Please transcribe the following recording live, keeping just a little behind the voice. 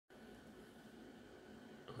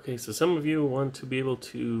Okay, so some of you want to be able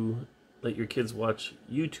to let your kids watch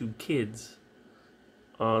YouTube Kids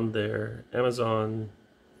on their Amazon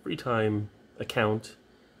Freetime account,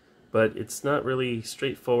 but it's not really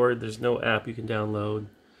straightforward. There's no app you can download.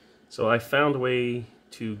 So I found a way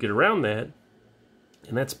to get around that,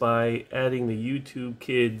 and that's by adding the YouTube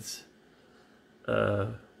Kids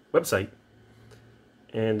website.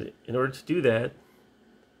 And in order to do that,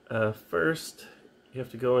 first you have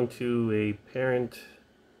to go into a parent,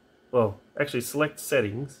 well, actually select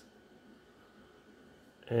settings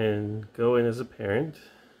and go in as a parent.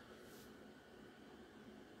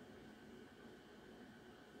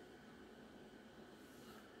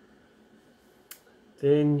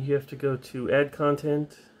 Then you have to go to add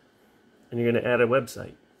content, and you're going to add a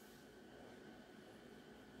website.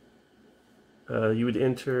 You would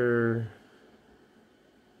enter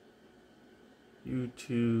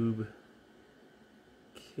YouTubeKids.com.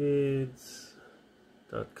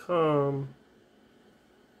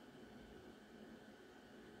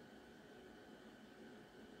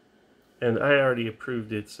 And I already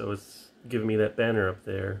approved it, so it's giving me that banner up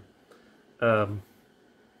there. So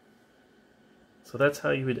that's how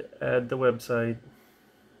you would add the website.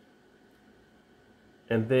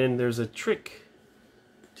 And then there's a trick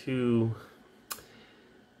to,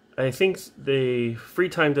 I think the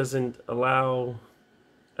Freetime doesn't allow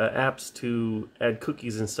apps to add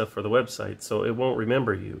cookies and stuff for the website, so it won't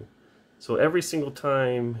remember you. So every single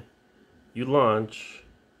time you launch,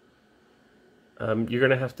 you're going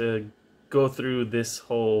to have to go through this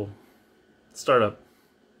whole startup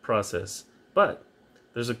process. But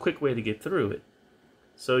there's a quick way to get through it.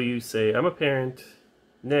 So you say, I'm a parent,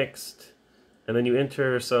 next, and then you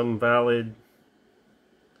enter some valid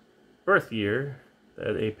birth year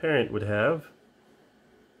that a parent would have,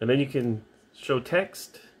 and then you can show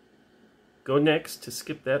text, go next to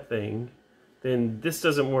skip that thing, then this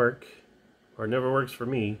doesn't work, or never works for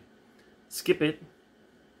me, skip it,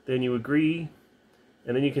 then you agree,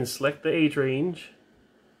 and then you can select the age range,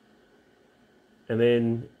 and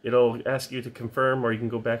then it'll ask you to confirm, or you can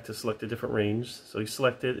go back to select a different range. So you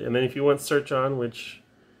select it, and then if you want search on, which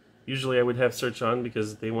usually I would have search on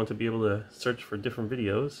because they want to be able to search for different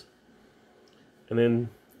videos, and then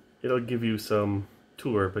it'll give you some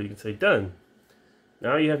tour, but you can say done.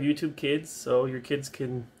 Now you have YouTube Kids, so your kids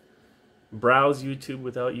can browse YouTube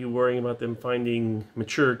without you worrying about them finding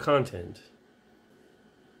mature content.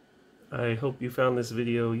 I hope you found this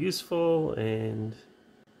video useful, and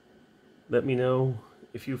let me know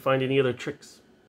if you find any other tricks.